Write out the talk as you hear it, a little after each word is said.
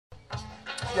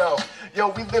Yo,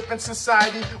 we live in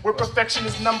society where perfection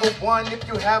is number one. If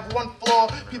you have one flaw,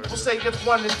 people say it's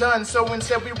one and done. So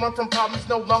instead we run from problems,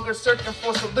 no longer searching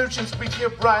for solutions. We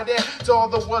give right in to all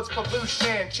the world's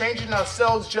pollution, changing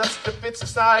ourselves just to fit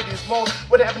society's mold.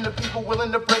 What happened to people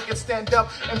willing to break it, stand up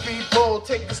and be bold?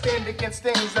 Take a stand against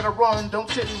things that are wrong. Don't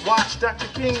sit and watch. Dr.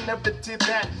 King never did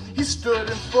that. He stood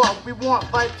and fought. We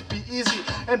want life to be easy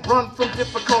and run from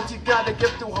difficulty. Gotta get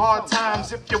through hard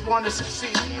times if you want to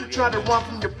succeed. Try to run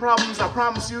from your problems. I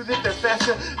promise you that they're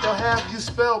faster. They'll have you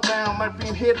spellbound like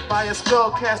being hit by a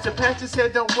spellcaster. Pastor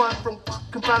said don't run from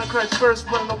confounded Christ first.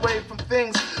 Run away from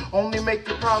things only make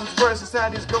your problems worse.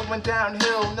 Society's going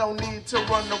downhill. No need to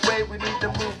run away. We need to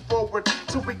move forward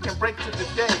so we can break to the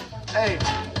day. Hey,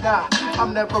 nah,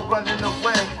 I'm never running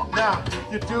away. Nah,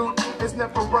 your dude is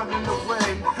never running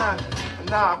away.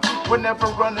 Nah, we're never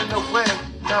running away.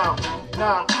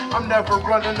 Nah, I'm never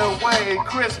running away.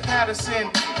 Chris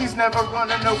Patterson, he's never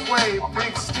running away.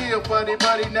 Big Steel, buddy,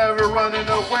 never running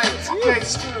away.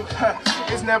 K-Stu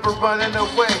is never running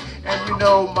away. And you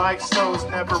know Mike Snow's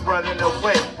never running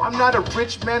away. I'm not a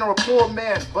rich man or a poor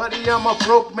man, buddy, I'm a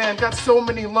broke man. Got so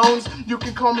many loans, you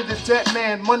can call me the debt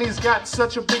man. Money's got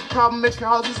such a big problem, it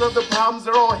causes other problems.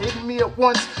 They're all hitting me at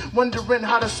once, wondering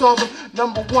how to solve them.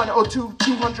 Number one, or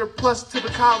 200 plus to the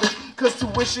college, cause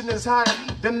tuition is higher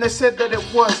than they said that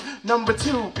it was. Number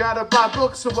two, gotta buy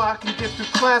books so I can get through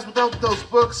class. Without those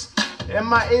books,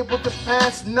 am I able to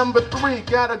pass? Number three,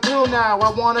 got a girl now.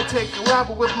 I wanna take a ride,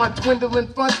 but with my dwindling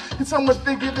funds, can someone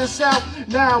figure this out?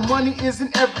 Now, money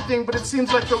isn't everything, but it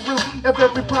seems like the root of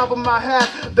every problem I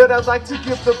have that I'd like to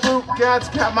give the root. God's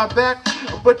got my back,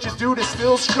 but your dude is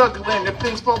still struggling. If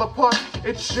things fall apart,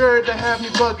 it's sure to have me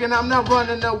bugging. I'm not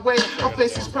running away, I'll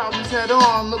face these problems head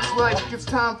on. Looks like it's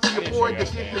time for your boy to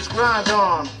get his grind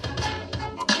on.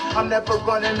 I'm never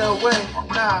running away,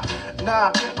 nah,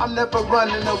 I'm never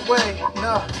running away,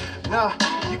 nah,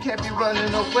 you can't be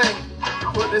running away.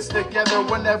 Put us together,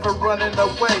 we're never running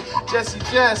away. Jessie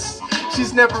Jess,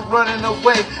 she's never running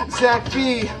away. Zach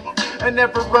B,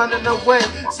 never running away.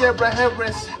 Sarah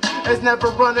Harris is never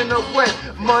running away.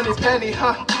 Money Penny,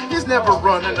 he's never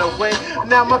running away.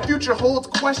 Now my future holds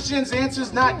questions,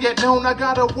 answers not yet known. I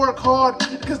gotta work hard,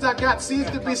 cause I got seeds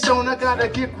to be sown. I gotta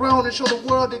get grown and show the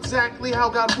world exactly how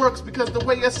God works. Because the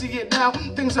way I see it now,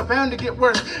 things are bound to get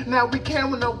worse. Now we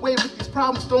can't run away with these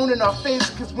problems thrown in our face.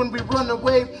 Cause when we run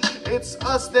away, it's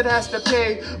us that has to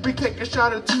pay. We take a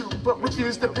shot or two, but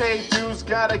refuse to pay dues.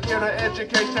 Gotta get our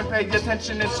education, pay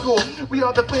attention in school. We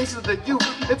are the face of the youth,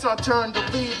 it's our turn to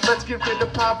lead. Let's get rid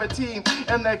of poverty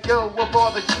and let go of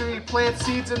all the greed. Plant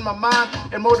seeds in my mind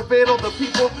and motivate all the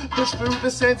people. Push through the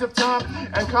sands of time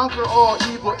and conquer all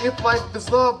evil. If life is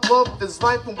love, love is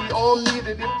life, and we all need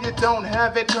it. If you don't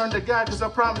have it, turn to God, cause I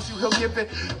promise you He'll give it.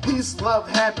 Peace, love,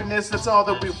 happiness, that's all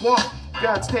that we want.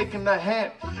 God's taking a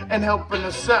hand and helping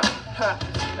us out.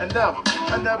 And no,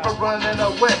 I'm never running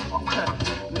away.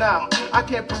 No, I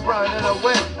can't be running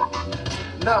away.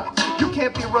 No, you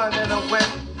can't be running away.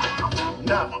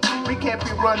 No, we can't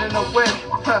be running away.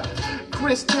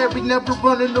 Chris Terry never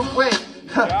running away.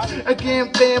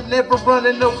 Again, fam, never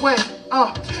running away.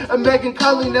 And Megan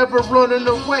Cully never running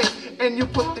away. And you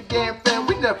put the game, fam,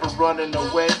 we never running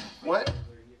away. What?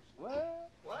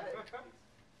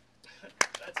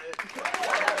 That's it.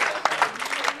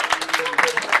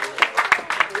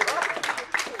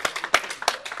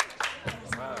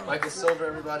 Michael Silver,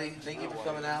 everybody. Thank you for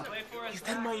coming out. He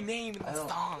said my name in the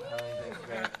song.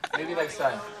 Maybe next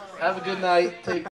time. Have a good night. Take